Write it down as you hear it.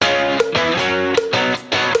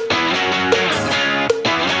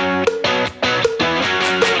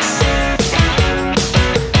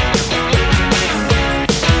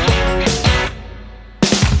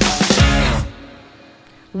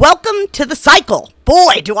to the cycle.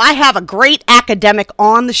 Boy, do I have a great academic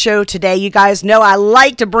on the show today. You guys know I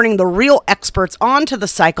like to bring the real experts onto the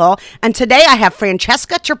cycle. And today I have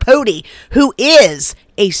Francesca Tripodi, who is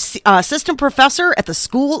a assistant professor at the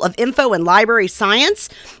School of Info and Library Science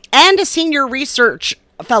and a senior researcher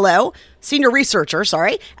at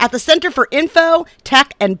the Center for Info,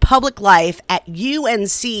 Tech, and Public Life at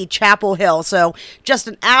UNC Chapel Hill. So just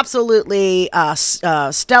an absolutely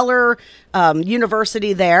stellar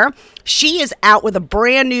university there. She is out with a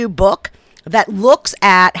brand new book that looks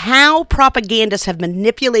at how propagandists have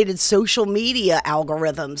manipulated social media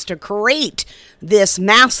algorithms to create this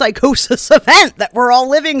mass psychosis event that we're all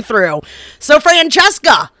living through. So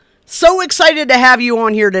Francesca, so excited to have you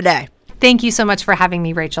on here today. Thank you so much for having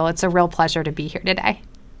me, Rachel. It's a real pleasure to be here today.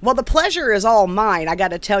 Well, the pleasure is all mine, I got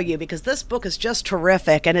to tell you, because this book is just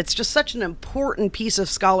terrific, and it's just such an important piece of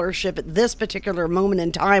scholarship at this particular moment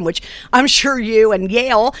in time, which I'm sure you and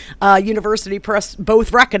Yale University Press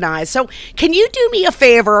both recognize. So can you do me a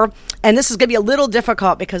favor, and this is going to be a little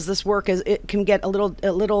difficult because this work it can get a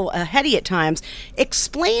little heady at times.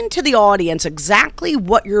 Explain to the audience exactly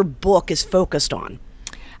what your book is focused on.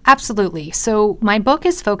 Absolutely. So my book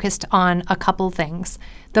is focused on a couple things.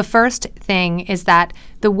 The first thing is that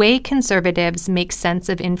the way conservatives make sense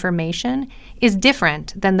of information is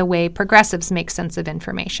different than the way progressives make sense of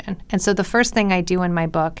information. And so the first thing I do in my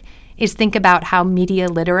book is think about how media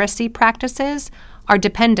literacy practices are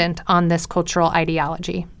dependent on this cultural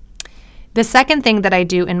ideology. The second thing that I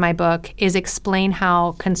do in my book is explain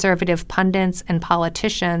how conservative pundits and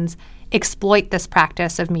politicians exploit this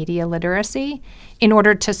practice of media literacy in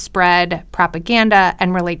order to spread propaganda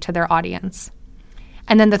and relate to their audience.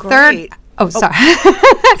 And then the third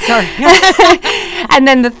And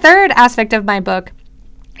then the third aspect of my book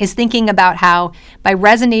is thinking about how by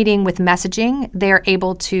resonating with messaging, they're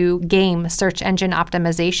able to game search engine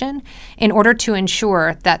optimization in order to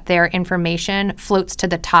ensure that their information floats to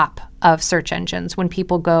the top of search engines when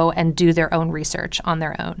people go and do their own research on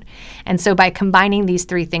their own. And so by combining these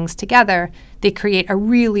three things together, they create a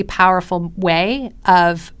really powerful way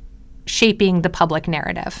of shaping the public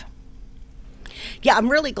narrative. Yeah, I'm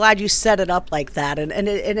really glad you set it up like that, and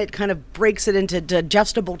it kind of breaks it into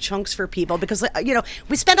digestible chunks for people because,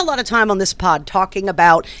 we spend a lot of time on this pod talking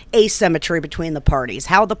about asymmetry between the parties,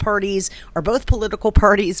 how the parties are both political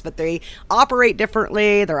parties, but they operate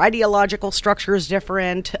differently, their ideological structure is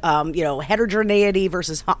different, heterogeneity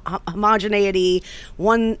versus homogeneity.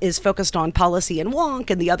 One is focused on policy and wonk,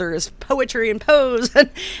 and the other is poetry and pose,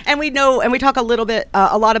 and we talk a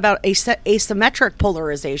lot about asymmetric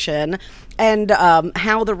polarization, and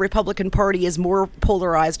how the Republican Party is more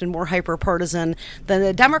polarized and more hyper-partisan than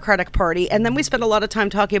the Democratic Party. And then we spend a lot of time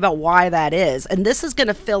talking about why that is. And this is going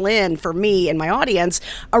to fill in, for me and my audience,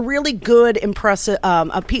 a really good, impressive,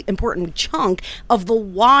 important chunk of the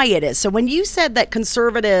why it is. So when you said that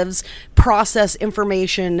conservatives process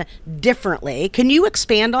information differently, can you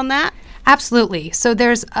expand on that? Absolutely. So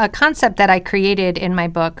there's a concept that I created in my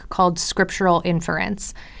book called scriptural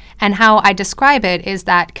inference. And how I describe it is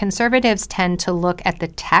that conservatives tend to look at the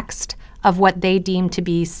text of what they deem to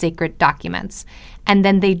be sacred documents, and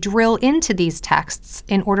then they drill into these texts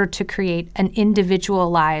in order to create an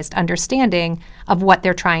individualized understanding of what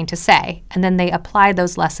they're trying to say, and then they apply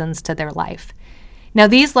those lessons to their life. Now,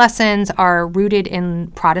 these lessons are rooted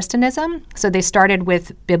in Protestantism, so they started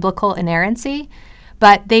with biblical inerrancy,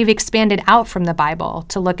 but they've expanded out from the Bible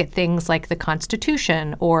to look at things like the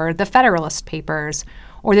Constitution or the Federalist Papers.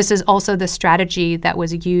 Or this is also the strategy that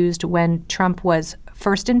was used when Trump was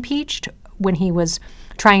first impeached, when he was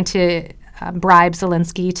trying to bribe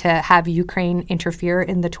Zelensky to have Ukraine interfere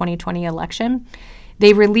in the 2020 election.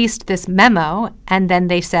 They released this memo, and then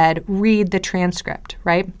they said, read the transcript,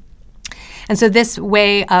 right? And so this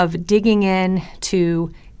way of digging in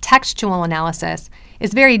to textual analysis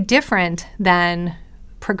is very different than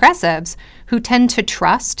progressives who tend to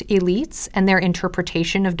trust elites and their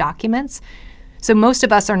interpretation of documents. So most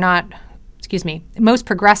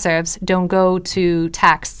progressives don't go to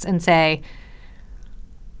texts and say,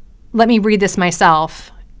 let me read this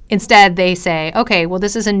myself. Instead, they say, okay, well,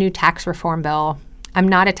 this is a new tax reform bill. I'm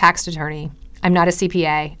not a tax attorney. I'm not a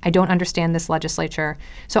CPA. I don't understand this legislature.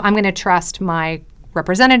 So I'm going to trust my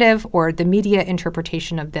representative or the media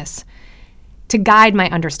interpretation of this to guide my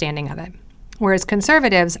understanding of it. Whereas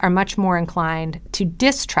conservatives are much more inclined to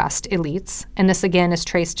distrust elites, and this again is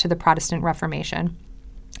traced to the Protestant Reformation.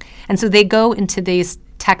 And so they go into these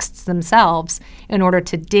texts themselves in order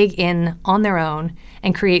to dig in on their own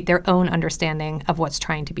and create their own understanding of what's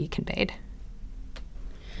trying to be conveyed.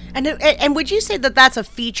 And would you say that that's a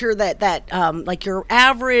feature that like your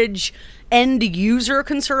average end user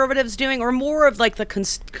conservatives doing, or more of like the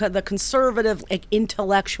conservative, like,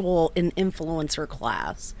 intellectual and influencer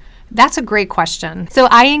class? That's a great question. So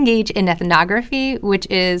I engage in ethnography, which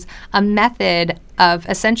is a method of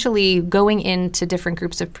essentially going into different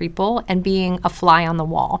groups of people and being a fly on the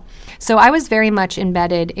wall. So I was very much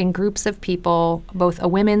embedded in groups of people, both a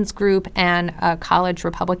women's group and a college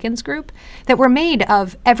Republicans group, that were made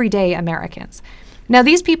of everyday Americans. Now,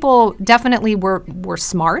 these people definitely were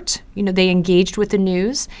smart. They engaged with the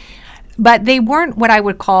news, but they weren't what I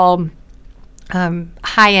would call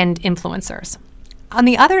high-end influencers. On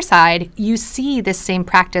the other side, you see this same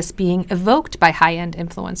practice being evoked by high-end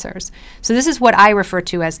influencers. So this is what I refer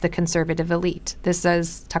to as the conservative elite. This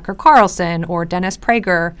is Tucker Carlson or Dennis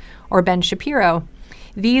Prager or Ben Shapiro.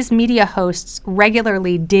 These media hosts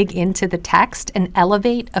regularly dig into the text and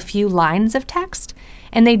elevate a few lines of text,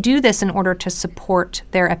 and they do this in order to support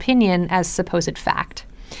their opinion as supposed fact.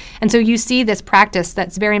 And so you see this practice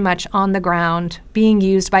that's very much on the ground, being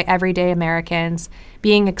used by everyday Americans,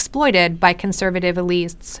 being exploited by conservative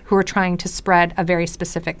elites who are trying to spread a very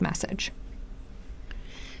specific message.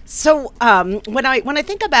 So when I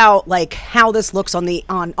think about like how this looks on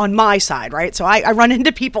my side, right? So I run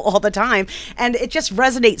into people all the time, and it just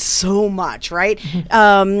resonates so much, right?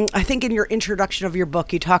 Mm-hmm. I think in your introduction of your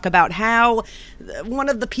book, you talk about how one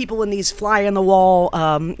of the people in these fly on the wall,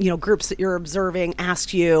 groups that you're observing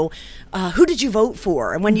asked you, who did you vote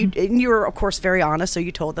for? And when you were, of course, very honest, so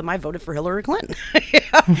you told them I voted for Hillary Clinton.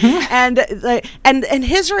 Mm-hmm. And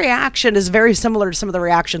his reaction is very similar to some of the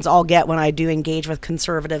reactions I'll get when I do engage with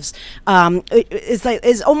conservatives.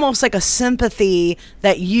 Is almost like a sympathy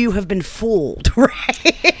that you have been fooled,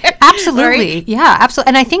 right? Absolutely. Right? Yeah, absolutely.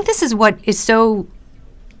 And I think this is what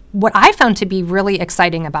I found to be really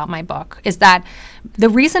exciting about my book is that the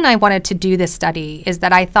reason I wanted to do this study is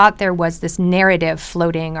that I thought there was this narrative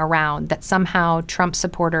floating around that somehow Trump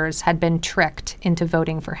supporters had been tricked into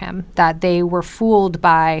voting for him, that they were fooled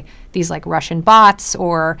by these like Russian bots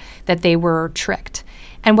or that they were tricked.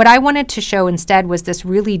 And what I wanted to show instead was this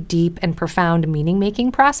really deep and profound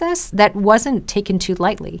meaning-making process that wasn't taken too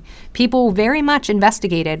lightly. People very much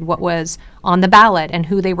investigated what was on the ballot and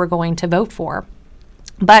who they were going to vote for.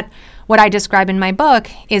 But what I describe in my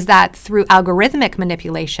book is that through algorithmic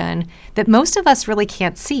manipulation that most of us really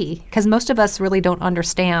can't see, because most of us really don't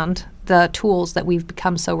understand the tools that we've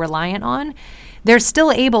become so reliant on, they're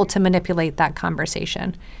still able to manipulate that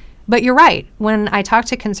conversation. But you're right. When I talk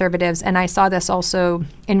to conservatives, and I saw this also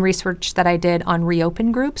in research that I did on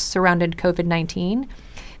reopen groups surrounding COVID-19,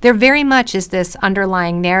 there very much is this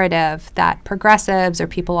underlying narrative that progressives or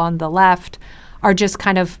people on the left are just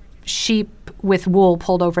kind of sheep with wool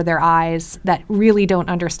pulled over their eyes that really don't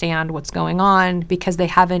understand what's going on because they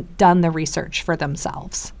haven't done the research for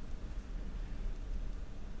themselves.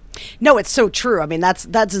 No, it's so true. I mean, that's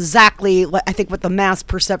exactly what I think what the mass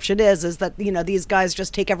perception is that, these guys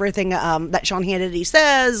just take everything that Sean Hannity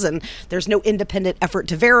says, and there's no independent effort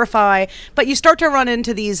to verify. But you start to run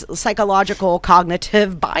into these psychological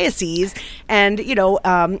cognitive biases. And,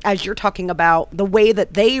 as you're talking about the way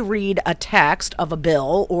that they read a text of a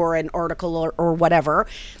bill or an article or whatever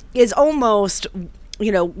is almost,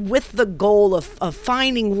 with the goal of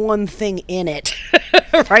finding one thing in it,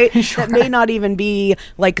 right? Sure. That may not even be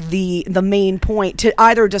like the main point to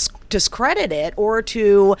either discredit it or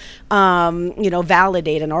to,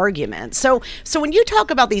 validate an argument. So when you talk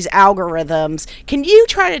about these algorithms, can you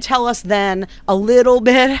try to tell us then a little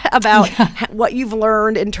bit about what you've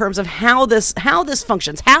learned in terms of how this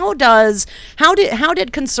functions? How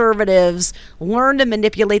did conservatives learn to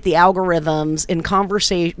manipulate the algorithms in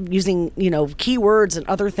conversation using, keywords and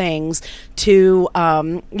other things to,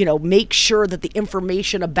 make sure that the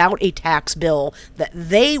information about a tax bill that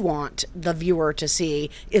they want the viewer to see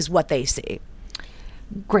is what they see?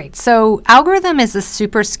 Great. So algorithm is a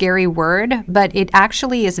super scary word, but it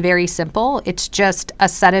actually is very simple. It's just a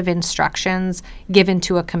set of instructions given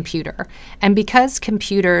to a computer. And because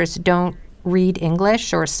computers don't read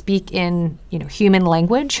English or speak in, human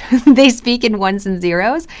language, they speak in ones and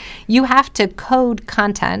zeros, you have to code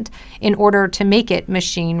content in order to make it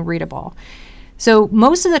machine readable. So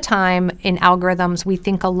most of the time in algorithms, we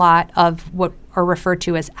think a lot of what are referred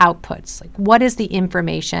to as outputs. Like, what is the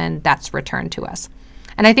information that's returned to us?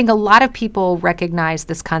 And I think a lot of people recognize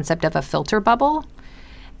this concept of a filter bubble.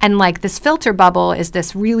 And like this filter bubble is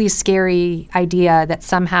this really scary idea that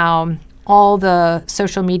somehow all the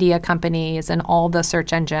social media companies and all the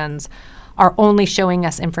search engines are only showing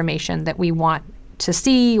us information that we want to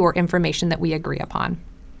see or information that we agree upon.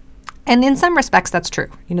 And in some respects, that's true.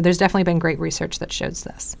 There's definitely been great research that shows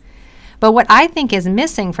this. But what I think is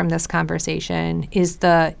missing from this conversation is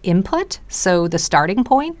the input, so the starting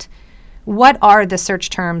point. What are the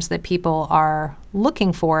search terms that people are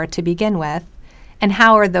looking for to begin with? And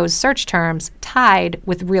how are those search terms tied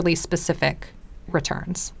with really specific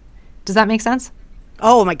returns? Does that make sense?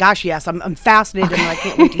 Oh my gosh, yes. I'm fascinated and I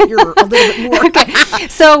can't wait to hear a little bit more. Okay.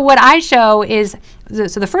 So what I show is,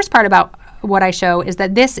 so the first part about what I show is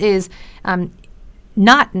that this is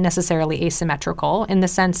not necessarily asymmetrical in the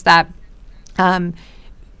sense that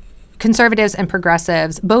conservatives and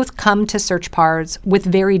progressives both come to search bars with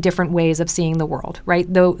very different ways of seeing the world,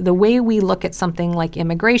 right? The way we look at something like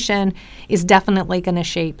immigration is definitely going to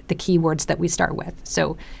shape the keywords that we start with.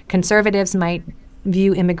 So conservatives might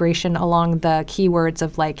view immigration along the keywords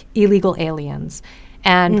of like illegal aliens,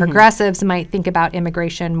 and progressives might think about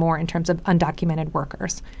immigration more in terms of undocumented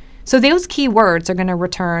workers. So those keywords are going to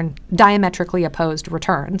return diametrically opposed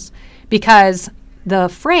returns because the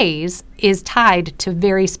phrase is tied to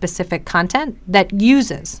very specific content that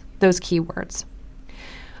uses those keywords.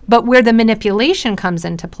 But where the manipulation comes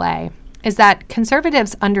into play is that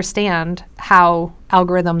conservatives understand how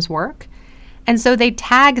algorithms work, and so they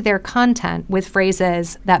tag their content with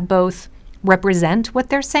phrases that both represent what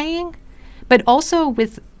they're saying, but also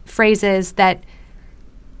with phrases that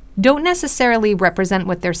don't necessarily represent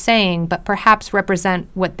what they're saying, but perhaps represent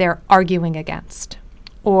what they're arguing against,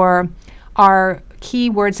 or are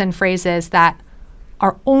keywords and phrases that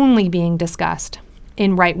are only being discussed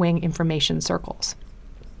in right-wing information circles.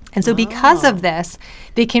 And so because of this,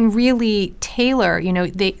 they can really tailor,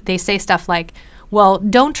 they say stuff like, well,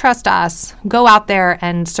 don't trust us, go out there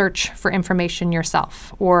and search for information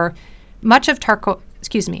yourself. Or much of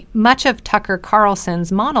Tucker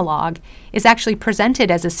Carlson's monologue is actually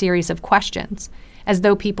presented as a series of questions, as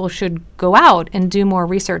though people should go out and do more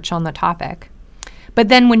research on the topic. But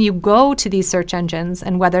then when you go to these search engines,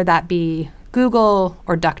 and whether that be Google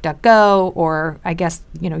or DuckDuckGo, or I guess,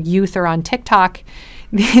 youth are on TikTok,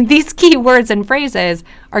 these keywords and phrases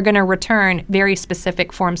are going to return very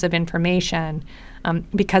specific forms of information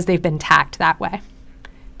because they've been tagged that way.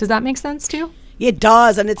 Does that make sense too? It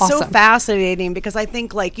does, and it's Awesome. so fascinating because I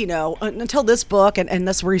think, until this book and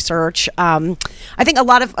this research, I think a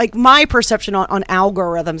lot of, my perception on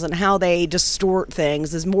algorithms and how they distort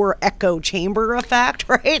things is more echo chamber effect,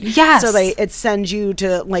 right? Yes. So it sends you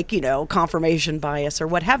to, confirmation bias or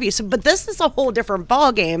what have you. So, but this is a whole different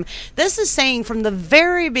ballgame. This is saying from the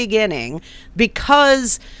very beginning,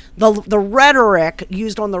 because the rhetoric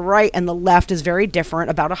used on the right and the left is very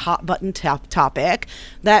different about a hot button topic.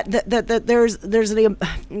 That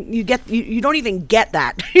you don't even get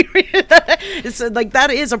that. It's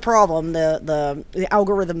that is a problem. The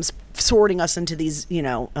algorithms sorting us into these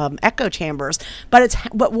echo chambers,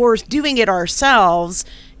 but we're doing it ourselves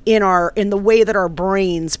in the way that our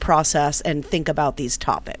brains process and think about these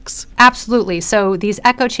topics. Absolutely. So these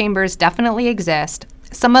echo chambers definitely exist.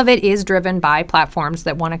 Some of it is driven by platforms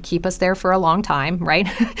that want to keep us there for a long time, right?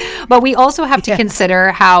 But we also have to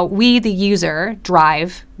consider how we, the user,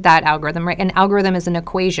 drive that algorithm, right? An algorithm is an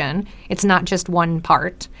equation. It's not just one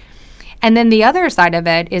part. And then the other side of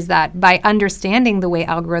it is that by understanding the way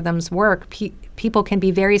algorithms work, people can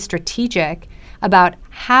be very strategic about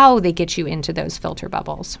how they get you into those filter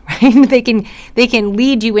bubbles, right? They can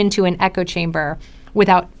lead you into an echo chamber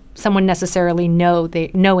without someone necessarily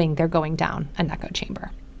knowing they're going down an echo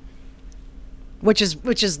chamber. Which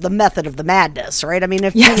is the method of the madness, right? I mean, I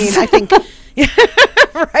think, right?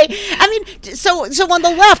 I mean, so on the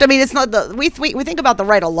left, I mean, it's not we think about the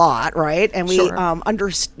right a lot, right? And we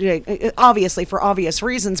obviously for obvious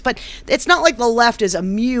reasons, but it's not like the left is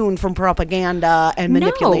immune from propaganda and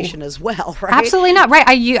manipulation as well, right? Absolutely not. Right.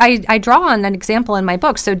 I draw on an example in my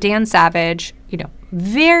book. So Dan Savage,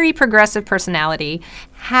 very progressive personality,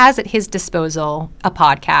 has at his disposal a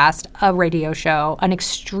podcast, a radio show, an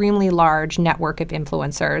extremely large network of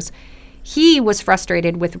influencers. He was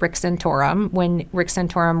frustrated with Rick Santorum when Rick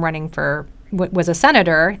Santorum was a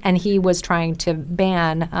senator, and he was trying to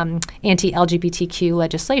ban anti-LGBTQ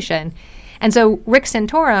legislation. And so Rick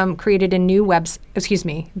Santorum created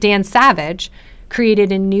Dan Savage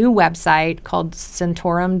created a new website called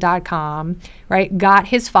Santorum.com, right? Got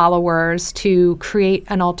his followers to create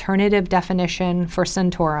an alternative definition for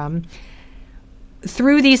Santorum.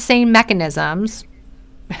 Through these same mechanisms,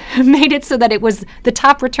 made it so that it was the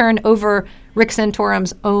top return over Rick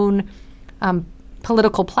Santorum's own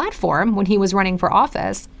political platform when he was running for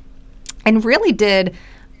office, and really did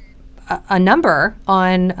a number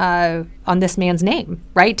on this man's name,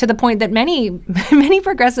 right? To the point that many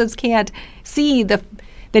progressives can't see the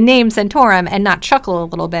the name Santorum and not chuckle a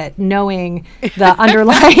little bit, knowing the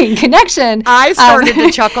underlying connection. I started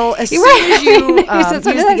to chuckle as soon as you used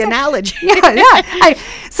the analogy. Yeah.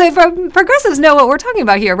 So progressives know what we're talking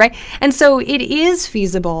about here, right? And so it is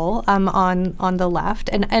feasible on the left.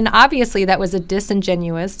 And obviously that was a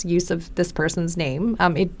disingenuous use of this person's name.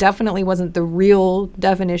 It definitely wasn't the real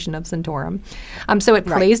definition of Santorum. So it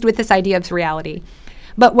plays with this idea of reality.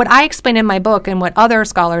 But what I explain in my book and what other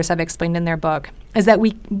scholars have explained in their book is that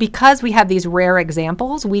because we have these rare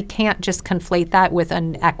examples, we can't just conflate that with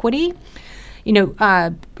an equity.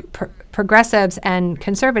 Progressives and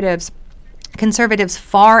conservatives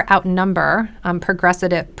far outnumber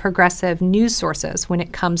progressive news sources when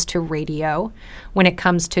it comes to radio, when it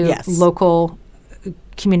comes to local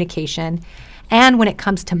communication, and when it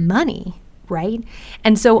comes to money. Right?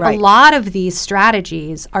 And so a lot of these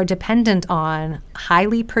strategies are dependent on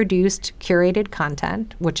highly produced, curated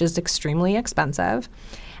content, which is extremely expensive,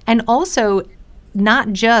 and also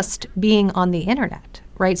not just being on the internet,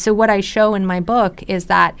 right? So what I show in my book is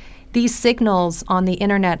that these signals on the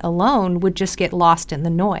internet alone would just get lost in the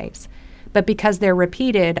noise. But because they're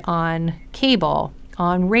repeated on cable,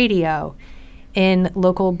 on radio, in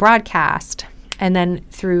local broadcast, and then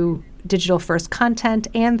through digital first content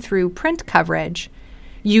and through print coverage,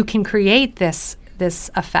 you can create this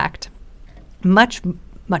effect much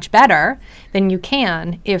better than you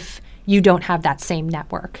can if you don't have that same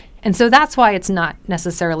network. And so that's why it's not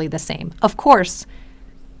necessarily the same. Of course,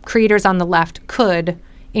 creators on the left could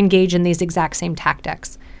engage in these exact same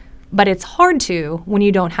tactics, but it's hard to when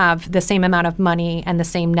you don't have the same amount of money and the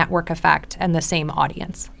same network effect and the same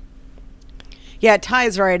audience. Yeah, it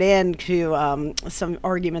ties right into some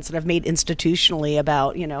arguments that I've made institutionally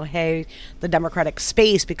about, hey, the democratic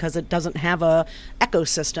space, because it doesn't have a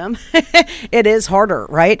ecosystem, it is harder,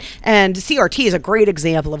 right? And CRT is a great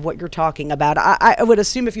example of what you're talking about. I would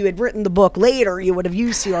assume if you had written the book later, you would have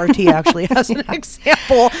used CRT actually as an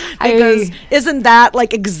example, because isn't that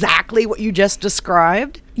like exactly what you just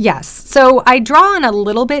described? Yes. So I draw on a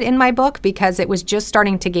little bit in my book because it was just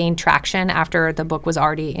starting to gain traction after the book was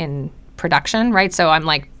already in production, right? So I'm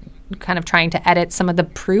like kind of trying to edit some of the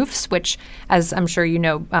proofs, which, as I'm sure you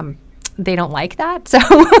know, they don't like that. So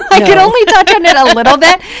I could only touch on it a little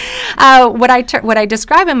bit. What I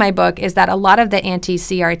describe in my book is that a lot of the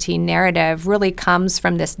anti-CRT narrative really comes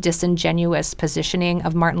from this disingenuous positioning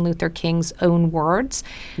of Martin Luther King's own words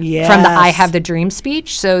from the I Have the Dream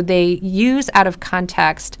speech. So they use out of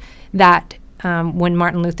context that when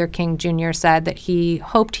Martin Luther King Jr. said that he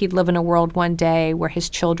hoped he'd live in a world one day where his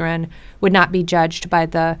children would not be judged by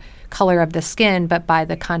the color of the skin, but by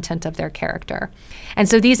the content of their character. And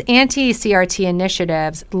so these anti-CRT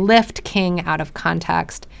initiatives lift King out of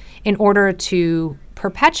context in order to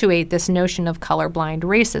perpetuate this notion of colorblind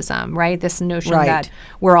racism, right? This notion that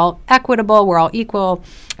we're all equitable, we're all equal.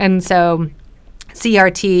 And so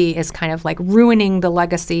CRT is kind of like ruining the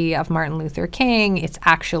legacy of Martin Luther King. It's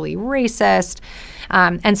actually racist.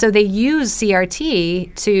 And so they use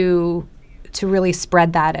CRT to really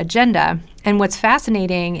spread that agenda. And what's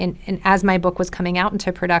fascinating, and as my book was coming out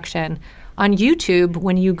into production, on YouTube,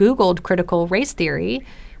 when you Googled critical race theory,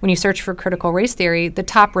 when you search for critical race theory, the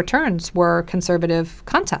top returns were conservative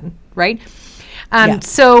content, right?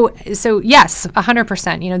 So yes,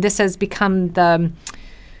 100%. This has become the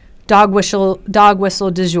dog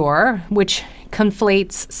whistle du jour, which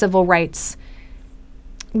conflates civil rights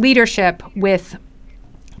leadership with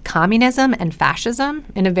communism and fascism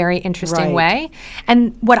in a very interesting way.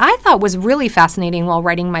 And what I thought was really fascinating while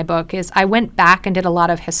writing my book is I went back and did a lot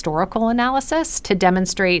of historical analysis to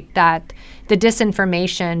demonstrate that the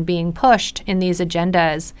disinformation being pushed in these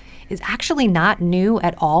agendas is actually not new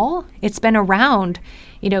at all. It's been around,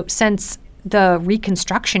 since the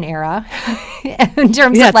Reconstruction era in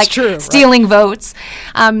terms of stealing votes.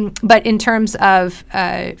 But in terms of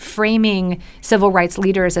framing civil rights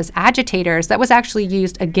leaders as agitators, that was actually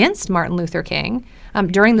used against Martin Luther King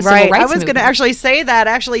during the civil rights movement. I was going to actually say that.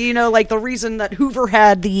 Actually, the reason that Hoover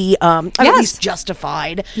had the, at least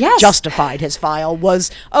justified his file was,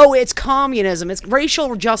 it's communism. It's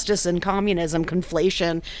racial justice and communism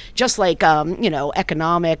conflation, just like,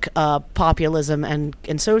 economic populism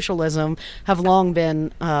and socialism have long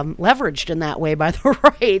been leveraged in that way by the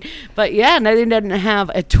right. But no, they didn't have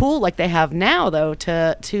a tool like they have now, though,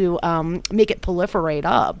 to make it proliferate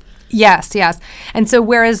up. Yes. And so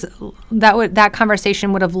whereas that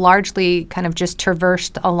conversation would have largely kind of just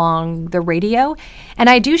traversed along the radio, and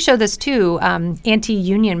I do show this too,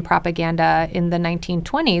 anti-union propaganda in the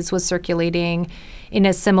 1920s was circulating in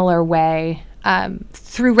a similar way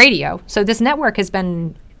through radio. So this network has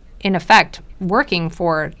been in effect working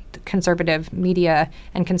for conservative media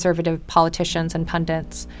and conservative politicians and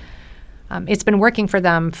pundits. It's been working for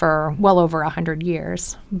them for well over 100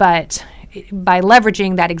 years. But by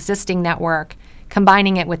leveraging that existing network,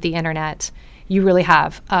 combining it with the internet, you really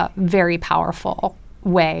have a very powerful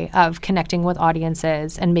way of connecting with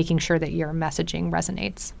audiences and making sure that your messaging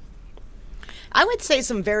resonates. I would say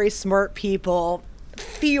some very smart people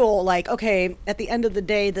feel like, okay, at the end of the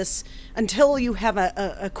day, this, until you have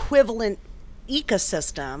a equivalent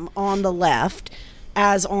ecosystem on the left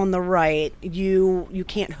as on the right, you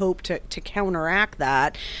can't hope to counteract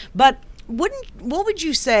that. But what would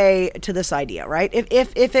you say to this idea, right?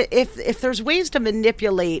 If there's ways to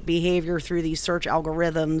manipulate behavior through these search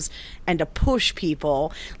algorithms and to push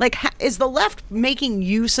people, like, is the left making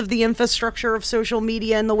use of the infrastructure of social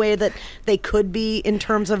media in the way that they could be in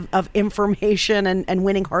terms of information and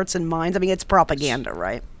winning hearts and minds? I mean, it's propaganda,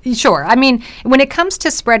 right? Sure. I mean, when it comes to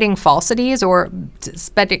spreading falsities or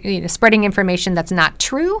spreading information that's not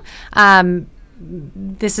true,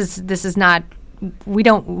 this is not. We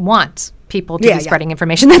don't want people to be spreading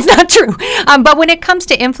information that's not true. But when it comes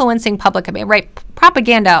to influencing public opinion, right,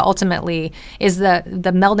 propaganda ultimately is the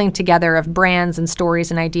melding together of brands and stories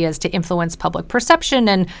and ideas to influence public perception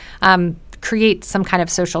and create some kind of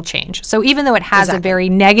social change. So even though it has a very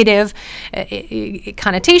negative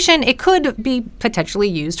connotation, it could be potentially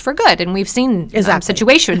used for good. And we've seen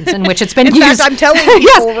situations in which it's been used. In fact, I'm telling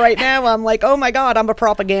people right now, I'm like, oh my God, I'm a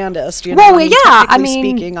propagandist. You know? Well, I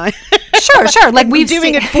mean, speaking, sure. Like we've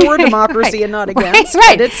doing it for democracy and not against.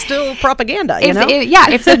 Right. But it's still propaganda.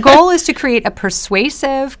 If the goal is to create a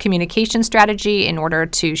persuasive communication strategy in order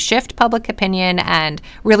to shift public opinion and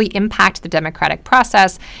really impact the democratic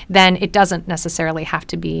process, then it doesn't necessarily have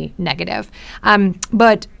to be negative.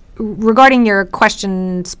 But regarding your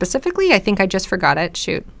question specifically, I think I just forgot it.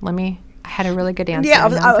 Shoot, I had a really good answer. Yeah,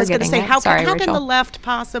 I was going to say, how can the left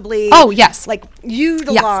possibly? Oh, yes. Like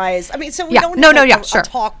utilize. Yes. I mean, so we don't have a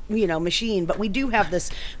talk, machine, but we do have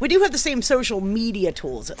this. We do have the same social media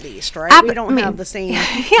tools, at least, right? We don't have the same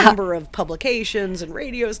number of publications and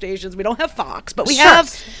radio stations. We don't have Fox, but we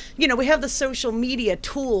have, we have the social media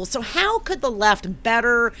tools. So how could the left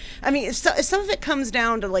better? I mean, some of it comes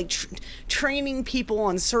down to like training people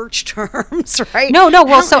on search terms, right? No.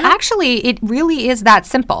 Well, actually, it really is that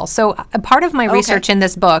simple. So a part of my research in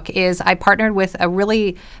this book is I partnered with a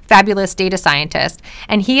really fabulous data scientist,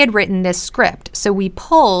 and he had written this script. So we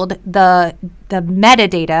pulled the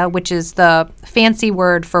metadata, which is the fancy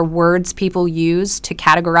word for words people use to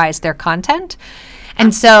categorize their content.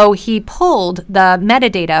 And so he pulled the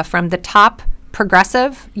metadata from the top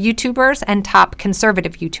progressive YouTubers and top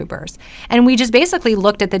conservative YouTubers. And we just basically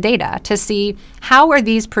looked at the data to see how are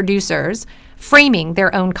these producers framing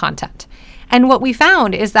their own content. And what we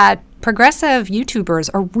found is that progressive YouTubers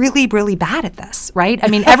are really, really bad at this, right? I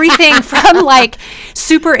mean, everything from like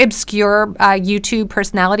super obscure YouTube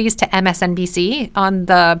personalities to MSNBC. On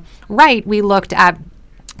the right, we looked at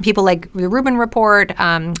people like the Rubin Report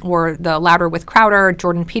or the Louder with Crowder,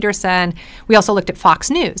 Jordan Peterson. We also looked at Fox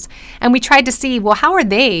News. And we tried to see, well, how are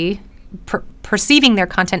they perceiving their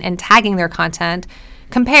content and tagging their content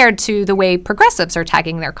compared to the way progressives are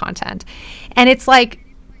tagging their content? And it's like,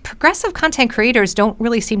 progressive content creators don't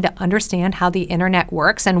really seem to understand how the internet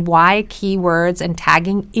works and why keywords and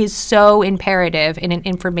tagging is so imperative in an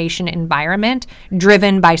information environment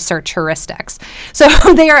driven by search heuristics. So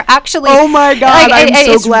they are actually... Oh my God, I'm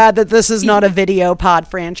so glad that this is not a video pod,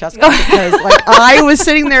 Francesca, because like I was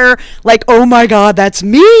sitting there like, oh my God, that's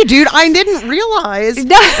me, dude. I didn't realize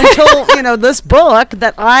until, this book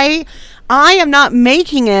that I am not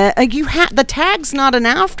making it. The tag's not an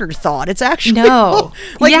afterthought. It's actually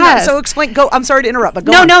So explain. Go. I'm sorry to interrupt, but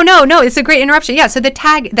go on. No. It's a great interruption. Yeah. So the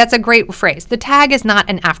tag. That's a great phrase. The tag is not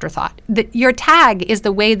an afterthought. Your tag is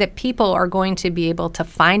the way that people are going to be able to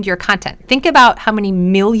find your content. Think about how many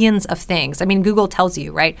millions of things. I mean, Google tells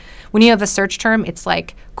you, right? When you have a search term, it's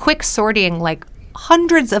like quick sorting, like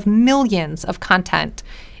hundreds of millions of content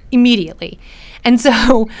immediately. And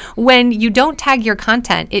so when you don't tag your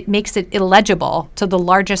content, it makes it illegible to the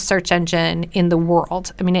largest search engine in the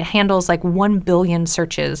world. I mean, it handles like 1 billion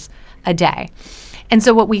searches a day. And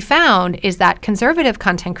so what we found is that conservative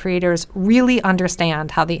content creators really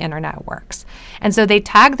understand how the internet works. And so they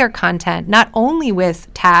tag their content not only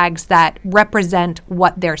with tags that represent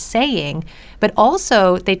what they're saying, but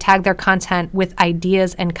also they tag their content with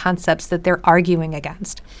ideas and concepts that they're arguing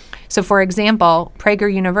against. So for example,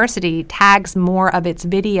 Prager University tags more of its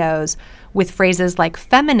videos with phrases like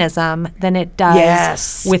feminism than it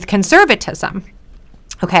does with conservatism.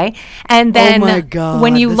 Okay. And then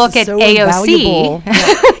when you look at AOC,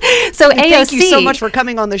 So AOC. Thank you so much for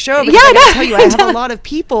coming on the show. Because Yeah, I no. gotta tell you, I have a lot of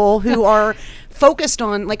people who are focused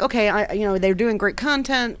on like, okay, they're doing great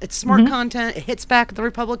content. It's smart content. It hits back at the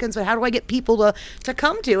Republicans, but how do I get people to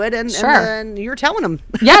come to it? And, Sure. and you're telling them.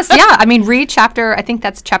 Yes, yeah. I mean, read I think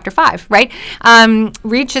that's chapter 5, right?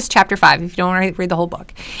 Read just chapter 5 if you don't want to read the whole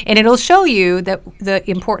book. And it'll show you the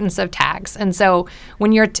importance of tags. And so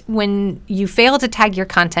when you fail to tag your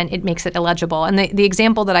content, it makes it illegible. And the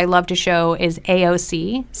example that I love to show is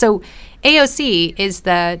AOC. So AOC is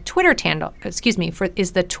the Twitter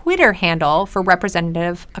handle for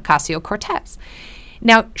Representative Ocasio-Cortez.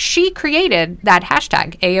 Now, she created that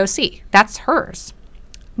hashtag AOC. That's hers.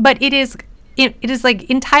 But it is like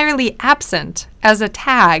entirely absent as a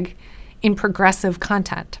tag in progressive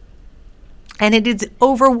content. And it is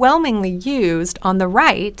overwhelmingly used on the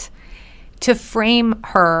right to frame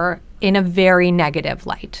her in a very negative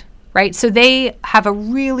light, right? So they have a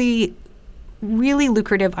really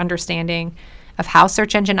lucrative understanding of how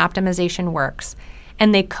search engine optimization works,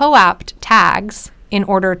 and they co-opt tags in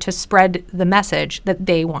order to spread the message that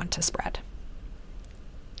they want to spread.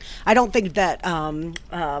 I don't think that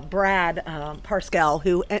Brad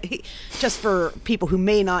Parscale, just for people who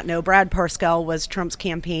may not know, Brad Parscale was Trump's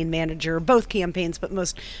campaign manager, both campaigns, but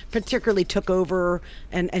most particularly took over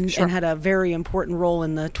and had a very important role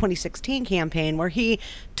in the 2016 campaign, where he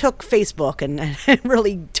took Facebook and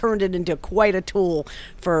really turned it into quite a tool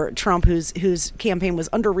for Trump, whose campaign was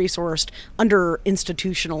under-resourced,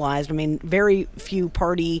 under-institutionalized. I mean, very few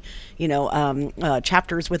party,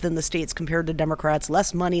 chapters within the states compared to Democrats,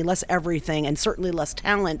 less money, less everything, and certainly less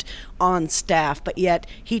talent on staff. But yet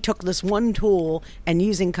he took this one tool and,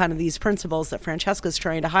 using kind of these principles that Francesca's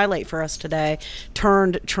trying to highlight for us today,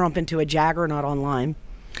 turned Trump into a juggernaut online.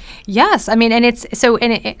 Yes. I mean, and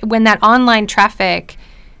when that online traffic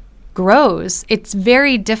grows, it's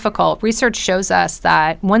very difficult. Research shows us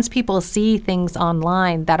that once people see things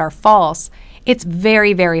online that are false, it's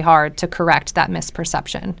very, very hard to correct that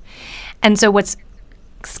misperception. And so what's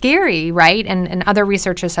scary, right, and other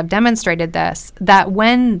researchers have demonstrated this, that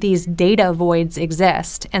when these data voids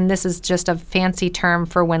exist, and this is just a fancy term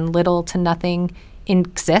for when little to nothing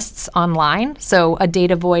exists online. So a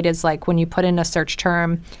data void is like when you put in a search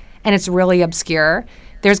term and it's really obscure,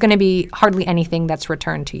 there's going to be hardly anything that's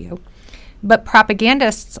returned to you. But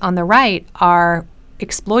propagandists on the right are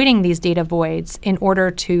exploiting these data voids in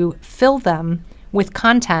order to fill them with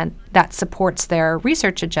content that supports their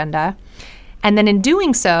research agenda. And then in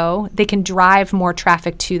doing so, they can drive more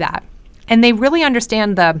traffic to that. And they really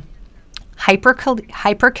understand the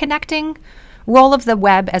hyperconnecting role of the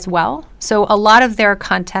web as well. So a lot of their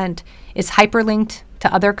content is hyperlinked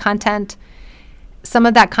to other content. Some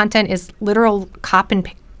of that content is literally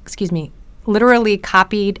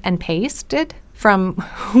copied and pasted from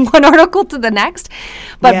one article to the next.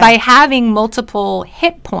 But by having multiple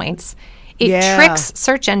hit points, it tricks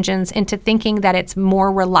search engines into thinking that it's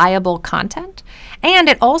more reliable content. And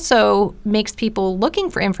it also makes people looking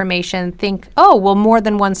for information think, oh, well, more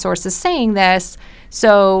than one source is saying this,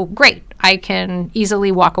 so great, I can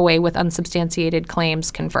easily walk away with unsubstantiated claims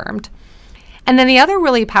confirmed. And then the other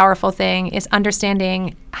really powerful thing is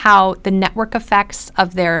understanding how the network effects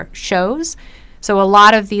of their shows. So a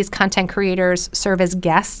lot of these content creators serve as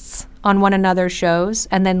guests on one another's shows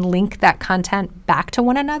and then link that content back to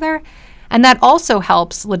one another. And that also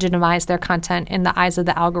helps legitimize their content in the eyes of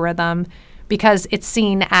the algorithm because it's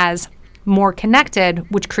seen as more connected,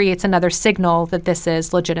 which creates another signal that this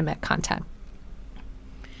is legitimate content.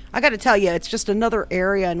 I got to tell you, it's just another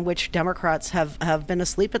area in which Democrats have been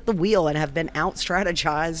asleep at the wheel and have been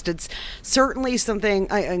out-strategized. It's certainly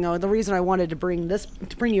something, I know the reason I wanted to bring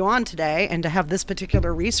you on today and to have this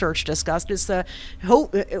particular research discussed is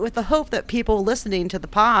with the hope that people listening to the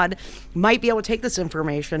pod might be able to take this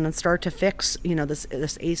information and start to fix,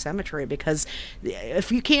 this asymmetry. Because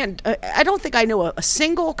if you can't, I don't think I know a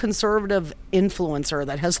single conservative influencer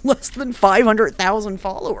that has less than 500,000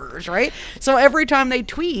 followers, right? So every time they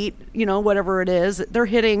tweet, whatever it is, they're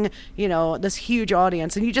hitting, this huge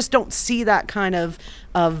audience, and you just don't see that kind of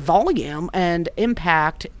volume and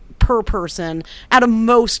impact per person out of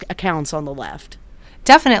most accounts on the left.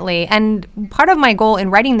 Definitely. And part of my goal in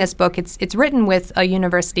writing this book, it's written with a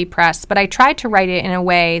university press, but I tried to write it in a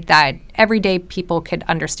way that everyday people could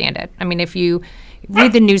understand it. I mean, if you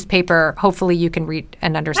read the newspaper, hopefully you can read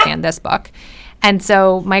and understand this book. And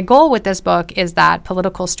so my goal with this book is that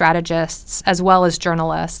political strategists, as well as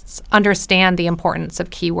journalists, understand the importance of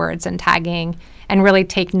keywords and tagging and really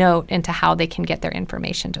take note into how they can get their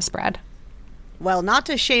information to spread. Well, not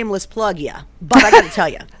to shameless plug you, but I got to tell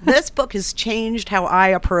you, this book has changed how I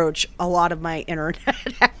approach a lot of my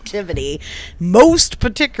internet activity, most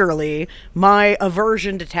particularly my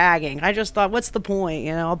aversion to tagging. I just thought, what's the point?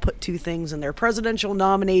 I'll put two things in there: presidential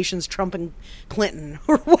nominations, Trump and Clinton,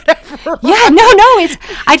 or whatever. Yeah, no.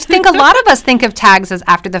 I think a lot of us think of tags as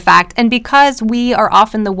after the fact, and because we are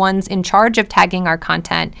often the ones in charge of tagging our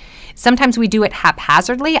content, sometimes we do it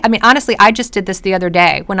haphazardly. I mean, honestly, I just did this the other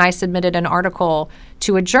day when I submitted an article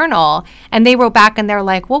to a journal, and they wrote back and they're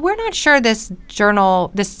like, well, we're not sure this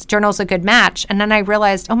journal's a good match. And then I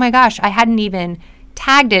realized, oh my gosh, I hadn't even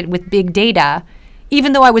tagged it with big data,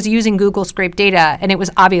 even though I was using Google scrape data, and it was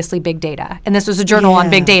obviously big data. And this was a journal on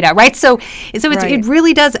big data, right? So it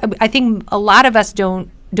really does. I think a lot of us don't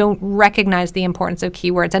recognize the importance of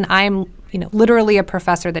keywords, and I'm literally a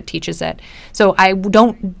professor that teaches it. So I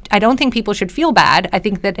don't think people should feel bad. I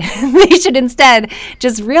think that they should instead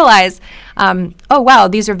just realize, oh wow,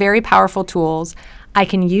 these are very powerful tools. I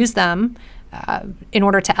can use them in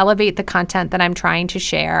order to elevate the content that I'm trying to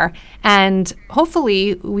share, and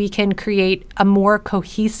hopefully we can create a more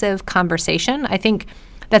cohesive conversation. I think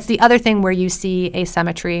that's the other thing where you see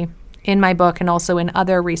asymmetry in my book and also in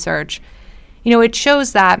other research. It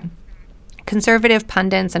shows that conservative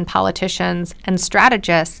pundits and politicians and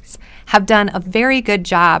strategists have done a very good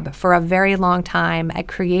job for a very long time at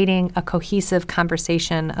creating a cohesive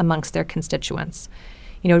conversation amongst their constituents.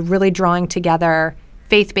 Really drawing together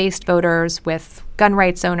faith-based voters with gun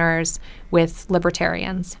rights owners, with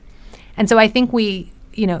libertarians. And so I think we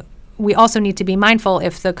also need to be mindful,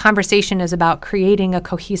 if the conversation is about creating a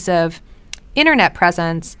cohesive internet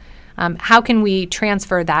presence, how can we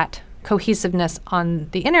transfer that cohesiveness on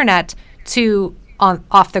the internet to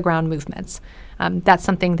off-the-ground movements? That's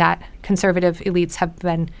something that conservative elites have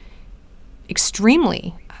been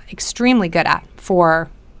extremely, extremely good at for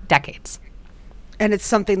decades. And it's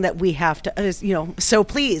something that we have to, so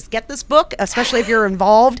please get this book, especially if you're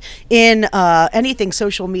involved in anything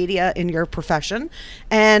social media in your profession.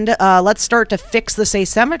 And let's start to fix this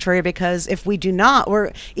asymmetry, because if we do not,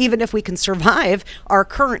 or even if we can survive our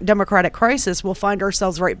current democratic crisis, we'll find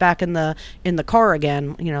ourselves right back in the car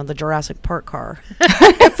again, the Jurassic Park car.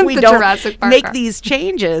 If we don't make these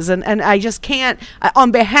changes. And I just can't,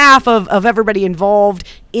 on behalf of everybody involved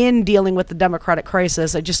in dealing with the democratic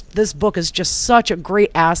crisis, this book is just such a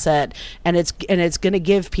great asset, and it's going to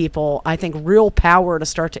give people, I think, real power to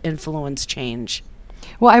start to influence change.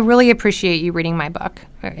 Well, I really appreciate you reading my book.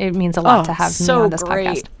 It means a lot to have me on this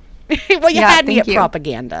podcast. Well, you had me at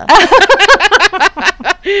propaganda.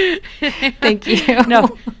 Thank you.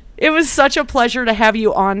 No, it was such a pleasure to have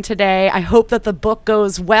you on today. I hope that the book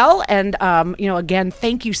goes well. And, again,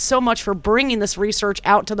 thank you so much for bringing this research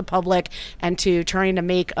out to the public and to trying to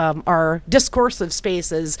make our discursive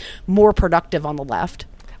spaces more productive on the left.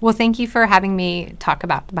 Well, thank you for having me talk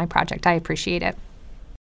about my project. I appreciate it.